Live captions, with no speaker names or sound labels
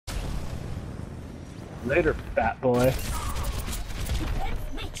Later, fat boy.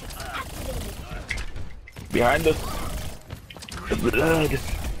 Behind us. The blood.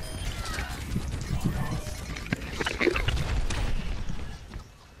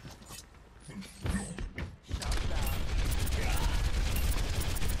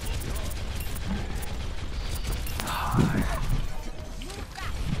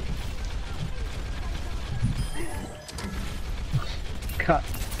 Cut.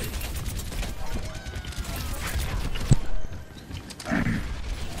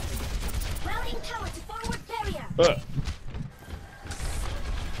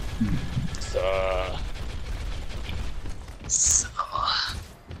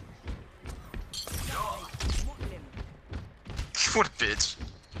 What a bitch.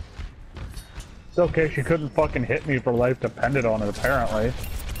 It's okay, she couldn't fucking hit me if her life depended on it, apparently.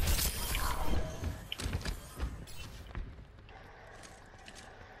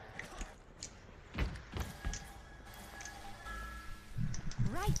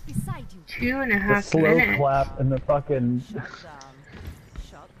 Right beside you. 2.5 Slow minutes. clap and the fucking... Shut down.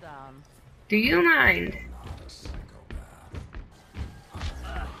 Shut down. Do you mind?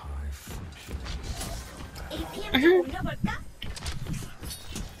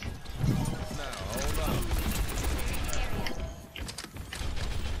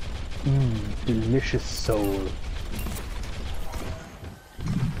 Delicious soul.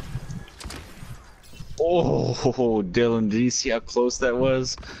 Oh, Dylan, did you see how close that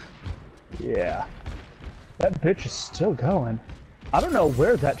was? Yeah. That bitch is still going. I don't know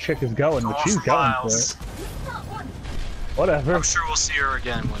where that chick is going, but she's going for it. Whatever. I'm sure we'll see her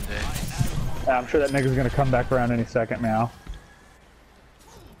again one day. I'm sure that nigga's gonna come back around any second now.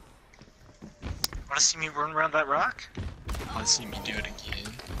 Wanna see me run around that rock? Wanna see me do it again?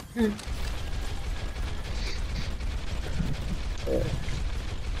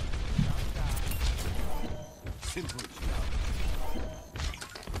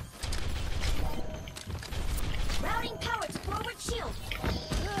 Routing power to forward shield.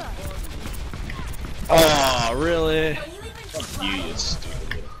 Oh, really? Fuck you, you stupid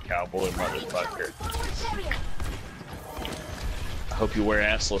little cowboy motherfucker. I hope you wear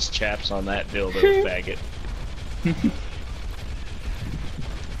assless chaps on that dildo, faggot.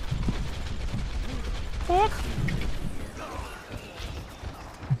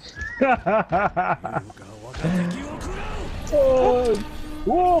 Oh,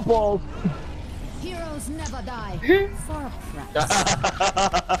 whoa, balls! Heroes never die. For a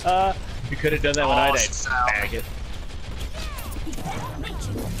price. You could have done that when I died, faggot.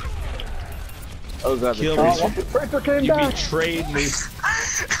 Oh god, Oh, the Fraser came you back! betrayed me.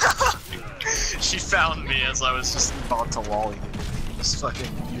 She found me as I was just about to lolly. Just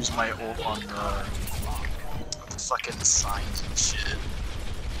fucking use my ult on the fucking signs and shit.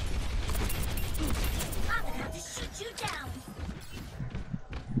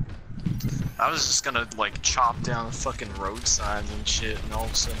 I was just gonna like chop down fucking road signs and shit, and all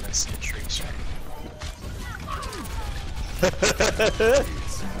of a sudden I see a tracer.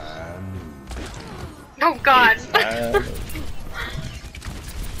 Oh god.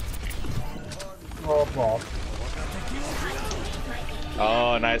 Oh, balls.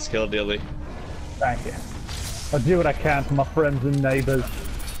 Oh, nice kill, Dilly. Thank you. I'll do what I can for my friends and neighbors.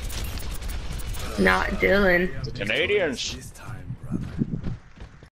 Not Dylan. The Canadians.